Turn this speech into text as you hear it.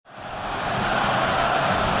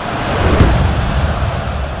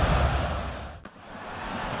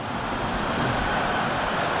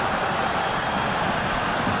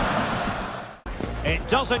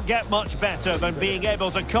Doesn't get much better than being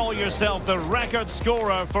able to call yourself the record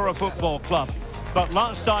scorer for a football club. But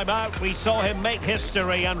last time out, we saw him make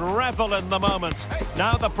history and revel in the moment.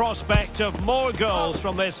 Now the prospect of more goals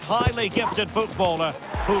from this highly gifted footballer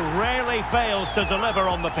who rarely fails to deliver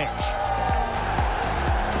on the pitch.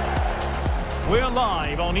 We're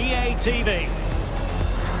live on EA TV.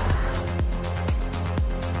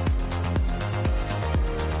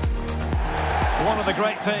 One of the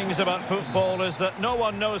great things about football is that no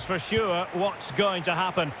one knows for sure what's going to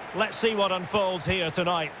happen. Let's see what unfolds here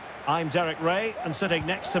tonight. I'm Derek Ray, and sitting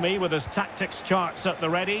next to me with his tactics charts at the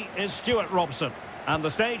ready is Stuart Robson. And the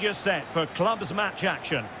stage is set for clubs match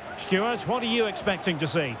action. Stuart, what are you expecting to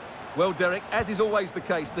see? Well, Derek, as is always the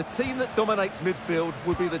case, the team that dominates midfield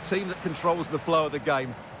will be the team that controls the flow of the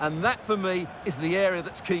game. And that, for me, is the area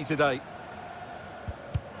that's key today.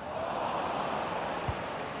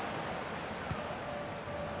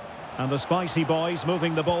 And the Spicy Boys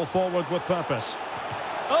moving the ball forward with purpose.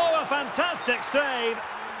 Oh, a fantastic save!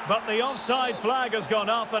 But the offside flag has gone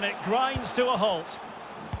up and it grinds to a halt.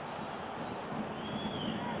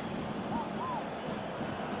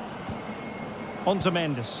 On to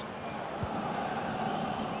Mendes.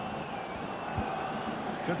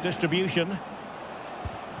 Good distribution.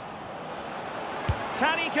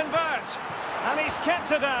 Can he convert? And he's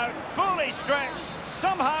kept it out, fully stretched,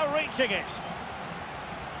 somehow reaching it.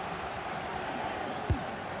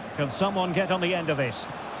 Can someone get on the end of this?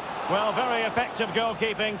 Well, very effective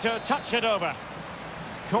goalkeeping to touch it over.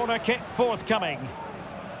 Corner kick forthcoming.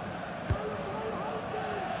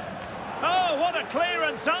 Oh, what a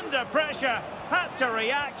clearance under pressure. Had to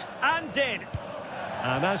react and did.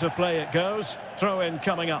 And out of play it goes. Throw in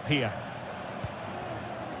coming up here.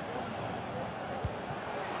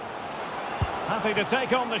 Happy to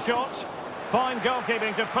take on the shot. Fine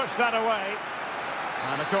goalkeeping to push that away.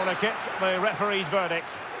 And a corner kick, the referee's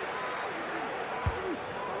verdict.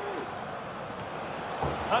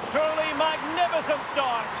 A truly magnificent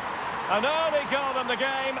start. An early goal in the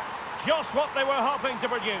game, just what they were hoping to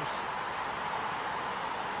produce.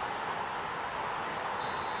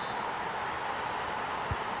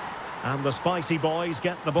 And the Spicy Boys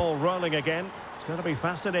get the ball rolling again. It's going to be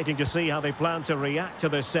fascinating to see how they plan to react to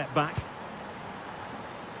this setback.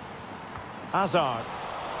 Hazard.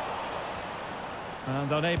 And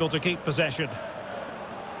unable to keep possession.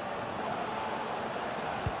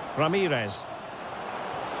 Ramirez.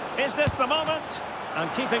 Is this the moment?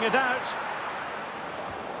 And keeping it out.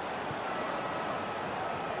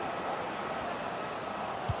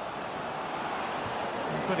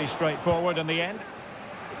 Pretty straightforward in the end.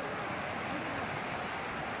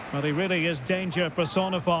 Well, he really is danger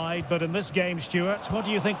personified, but in this game, Stuart, what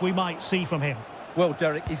do you think we might see from him? Well,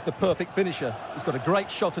 Derek, he's the perfect finisher. He's got a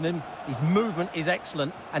great shot on him, his movement is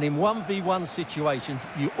excellent, and in 1v1 situations,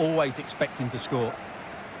 you always expect him to score.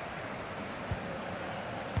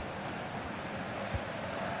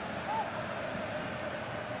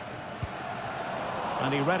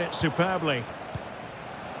 And he read it superbly.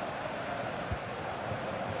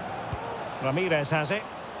 Ramirez has it.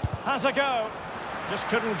 Has a go. Just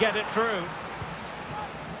couldn't get it through.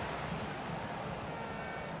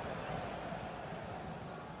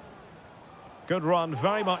 Good run,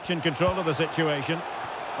 very much in control of the situation.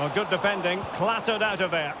 Well, good defending, clattered out of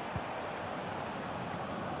there.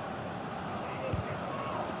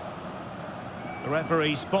 The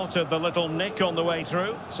referee spotted the little nick on the way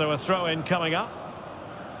through, so a throw-in coming up.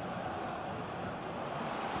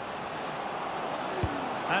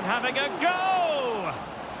 And having a go!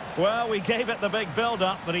 Well, we gave it the big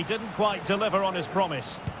build-up, but he didn't quite deliver on his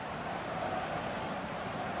promise.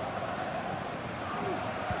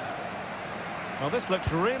 Well, this looks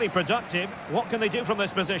really productive. What can they do from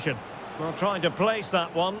this position? Well, trying to place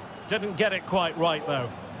that one. Didn't get it quite right, though.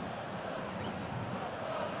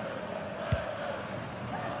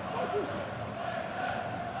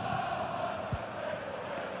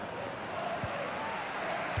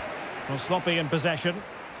 Well, sloppy in possession.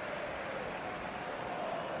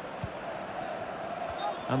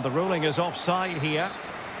 And the ruling is offside here.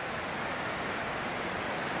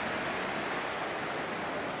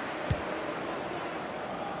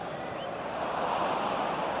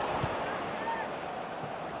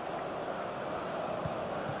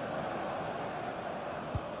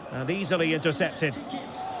 And easily intercepted.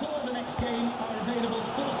 Tickets for the next game are available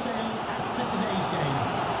for sale after today's game.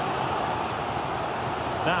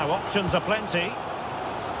 Now, options are plenty.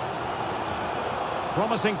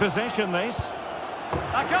 Promising possession, this.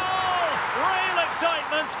 A goal! Real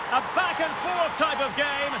excitement. A back-and-forth type of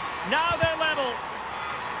game. Now they're level.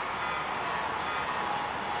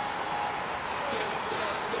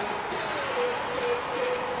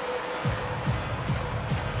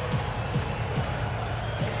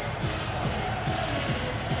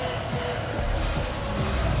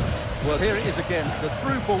 Well, here it is again. The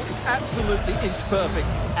through ball is absolutely inch perfect.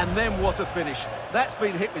 And then what a finish. That's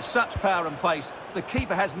been hit with such power and pace. The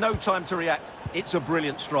keeper has no time to react. It's a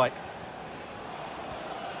brilliant strike.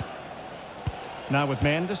 Now with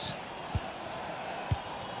Mendes.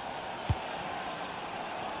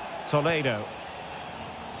 Toledo.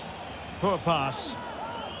 Poor pass.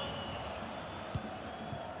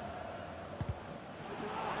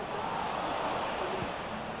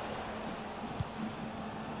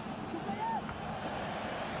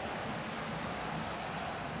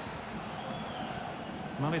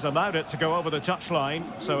 Well, he's allowed it to go over the touchline,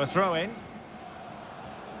 so a throw-in.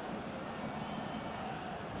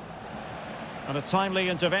 And a timely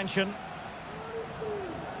intervention.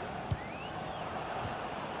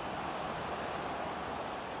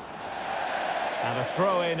 And a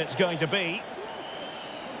throw-in it's going to be.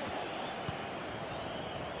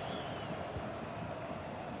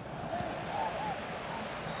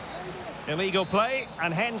 Illegal play,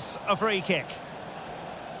 and hence a free kick.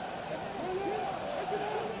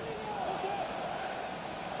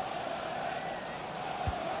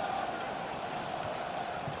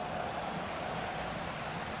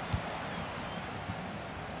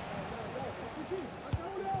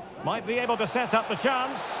 Might be able to set up the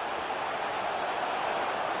chance.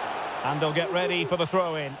 And they'll get ready for the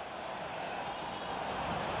throw-in.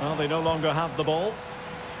 Well, they no longer have the ball.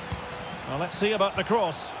 Well, let's see about the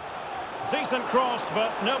cross. Decent cross,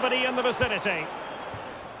 but nobody in the vicinity.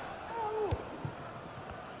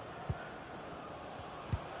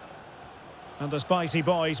 And the Spicy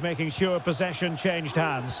Boys making sure possession changed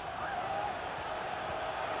hands.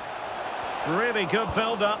 Really good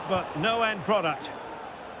build-up, but no end product.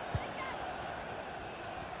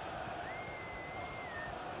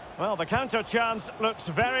 Well, the counter chance looks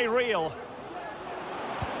very real.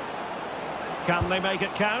 Can they make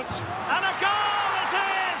it count? And a goal it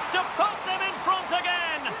is to put them in front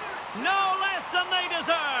again. No less than they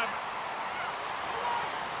deserve.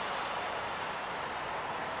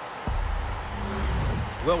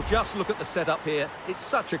 Well, just look at the setup here. It's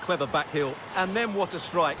such a clever back heel. And then what a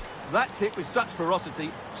strike. That's hit with such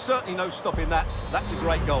ferocity. Certainly no stopping that. That's a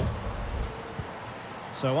great goal.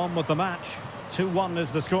 So on with the match. 2-1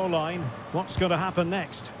 is the scoreline. What's going to happen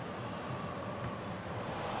next?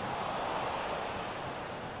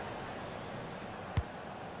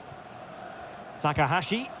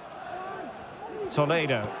 Takahashi.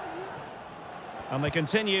 Toledo. And they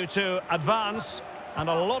continue to advance. And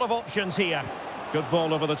a lot of options here. Good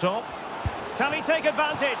ball over the top. Can he take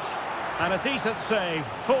advantage? And a decent save.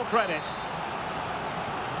 Full credit.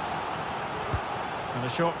 And a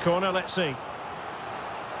short corner, let's see.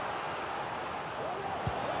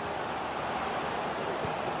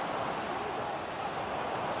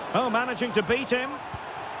 Oh, managing to beat him.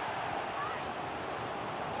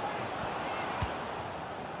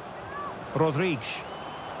 Rodriguez.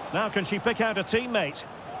 Now can she pick out a teammate?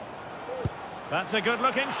 That's a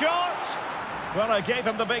good-looking shot. Well, I gave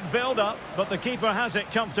him the big build-up, but the keeper has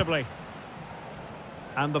it comfortably.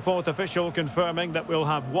 And the fourth official confirming that we'll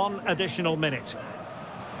have one additional minute.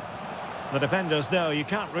 The defenders know you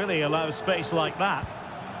can't really allow space like that.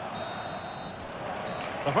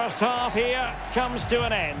 The first half here comes to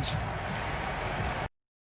an end.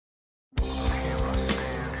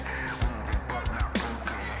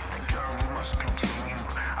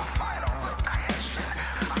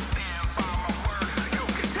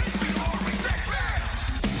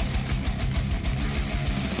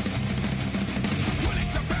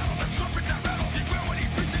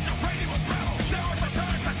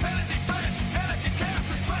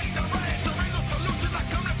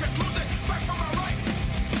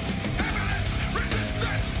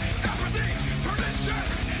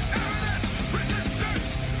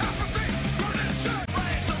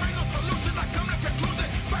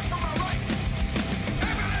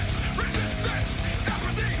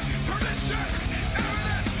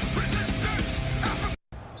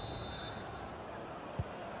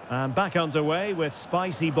 And back underway with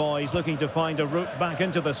Spicy Boys looking to find a route back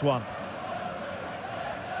into this one.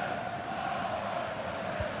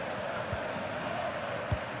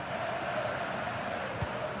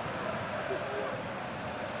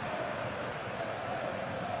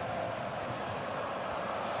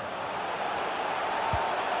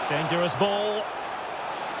 Dangerous ball.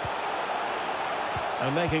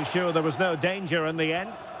 And making sure there was no danger in the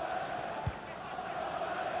end.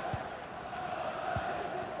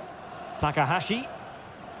 Takahashi.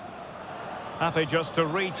 Happy just to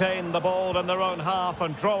retain the ball in their own half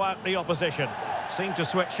and draw out the opposition. Seemed to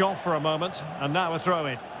switch off for a moment, and now a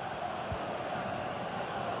throw-in.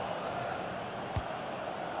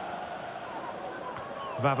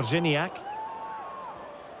 Wawrzyniak.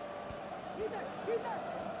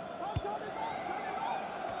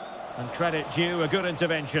 And credit due, a good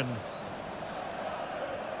intervention.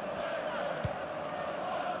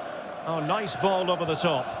 Oh, nice ball over the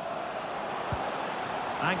top.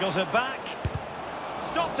 Angles it back.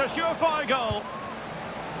 Stopped a surefire goal.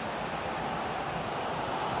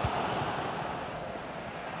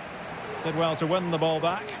 Did well to win the ball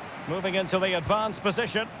back. Moving into the advanced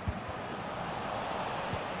position.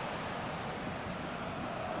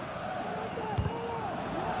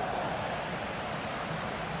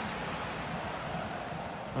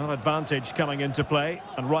 Well, advantage coming into play,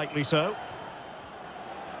 and rightly so.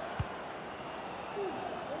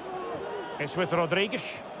 It's with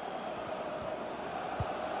Rodriguez.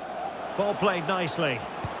 Ball played nicely.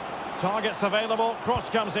 Targets available, cross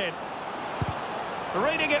comes in.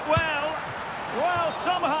 Reading it well. Well,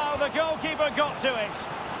 somehow the goalkeeper got to it.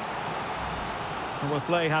 And with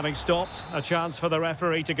play having stopped, a chance for the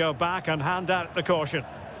referee to go back and hand out the caution.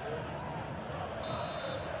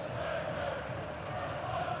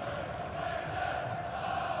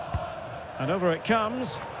 And over it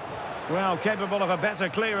comes. Well, capable of a better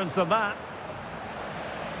clearance than that.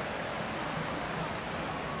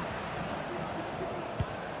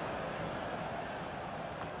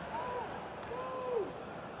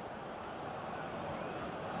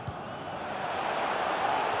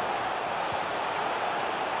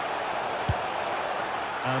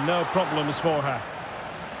 And no problems for her.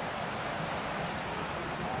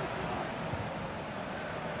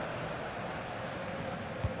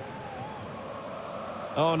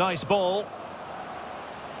 Oh, nice ball.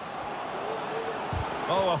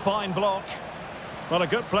 Oh, a fine block. Well, a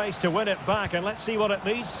good place to win it back, and let's see what it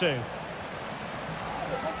leads to.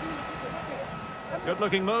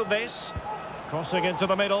 Good-looking move, this. Crossing into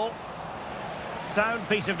the middle. Sound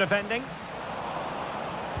piece of defending.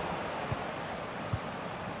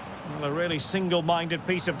 Well, a really single-minded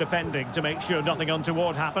piece of defending to make sure nothing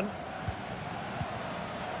untoward happened.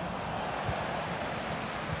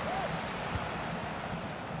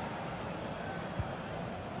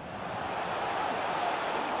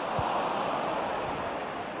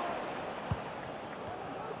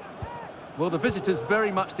 Well, the visitors very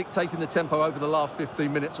much dictating the tempo over the last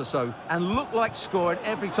 15 minutes or so and look like scoring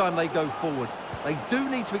every time they go forward. They do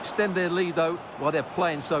need to extend their lead, though, while they're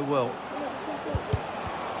playing so well.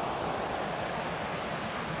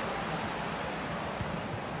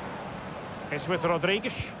 It's with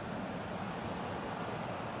Rodriguez.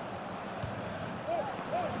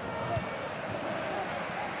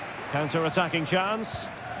 Counter-attacking chance.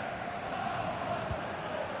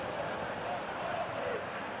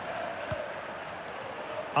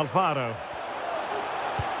 Alfaro.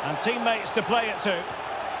 And teammates to play it to.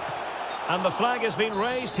 And the flag has been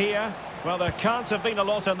raised here. Well, there can't have been a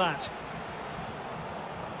lot in that.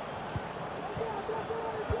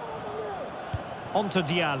 On to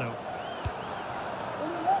Diallo.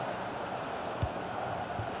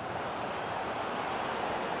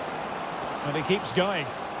 And he keeps going.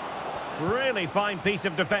 Really fine piece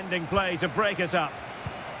of defending play to break it up.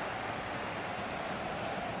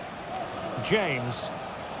 James.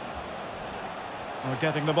 We're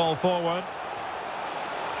getting the ball forward.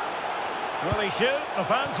 Will he shoot? The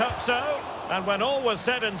fans hope so. And when all was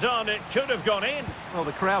said and done, it could have gone in. Well,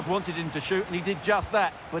 the crowd wanted him to shoot, and he did just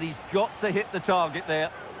that. But he's got to hit the target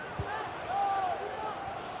there.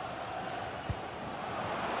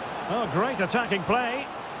 Oh, great attacking play.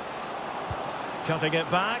 Cutting it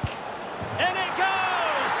back. In it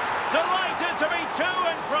goes! Delighted to be two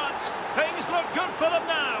in front. Things look good for them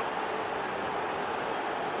now.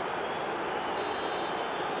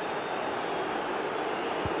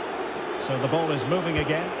 So the ball is moving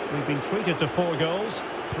again. We've been treated to 4 goals.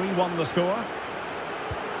 3-1 the score.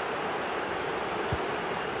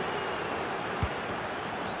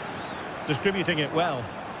 Distributing it well.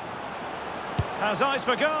 Has eyes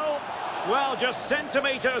for goal. Well, just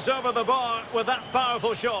centimetres over the bar with that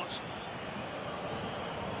powerful shot.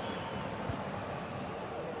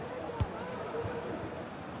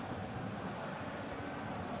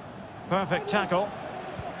 Perfect tackle.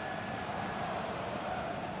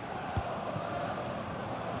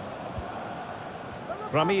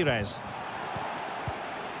 Ramirez.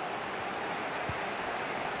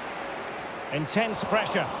 Intense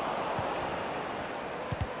pressure.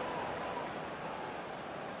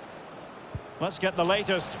 Let's get the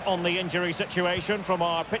latest on the injury situation from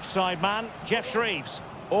our pitchside man, Jeff Shreves.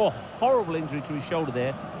 Oh, horrible injury to his shoulder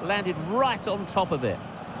there. Landed right on top of it.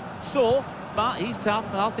 Sore, but he's tough,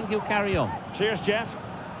 and I think he'll carry on. Cheers, Jeff.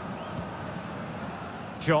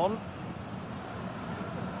 John.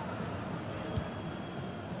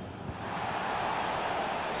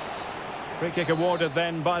 Free kick awarded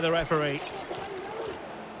then by the referee.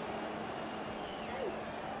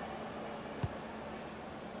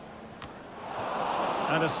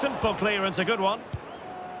 And a simple clearance, a good one.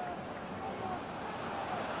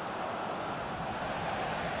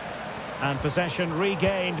 And possession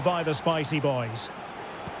regained by the Spicy Boys.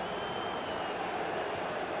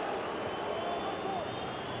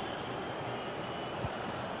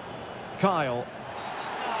 Kyle.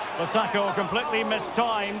 The tackle completely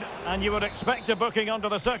mistimed, and you would expect a booking under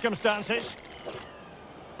the circumstances.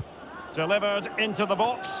 Delivered into the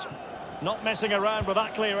box. Not messing around with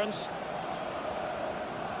that clearance.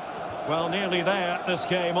 Well, nearly there. This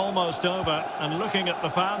game almost over. And looking at the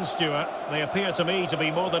fans, Stuart, they appear to me to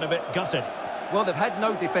be more than a bit gutted. Well, they've had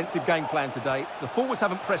no defensive game plan today. The forwards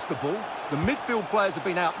haven't pressed the ball. The midfield players have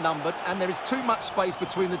been outnumbered, and there is too much space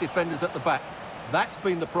between the defenders at the back. That's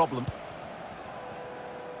been the problem.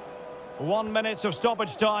 1 minute of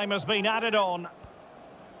stoppage time has been added on.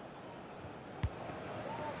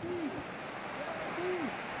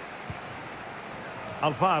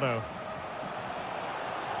 Alfaro.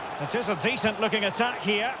 It is a decent-looking attack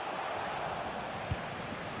here.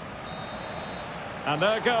 And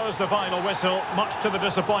there goes the final whistle, much to the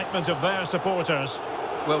disappointment of their supporters.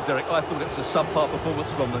 Well, Derek, I thought it was a subpar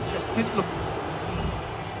performance from them. Just didn't look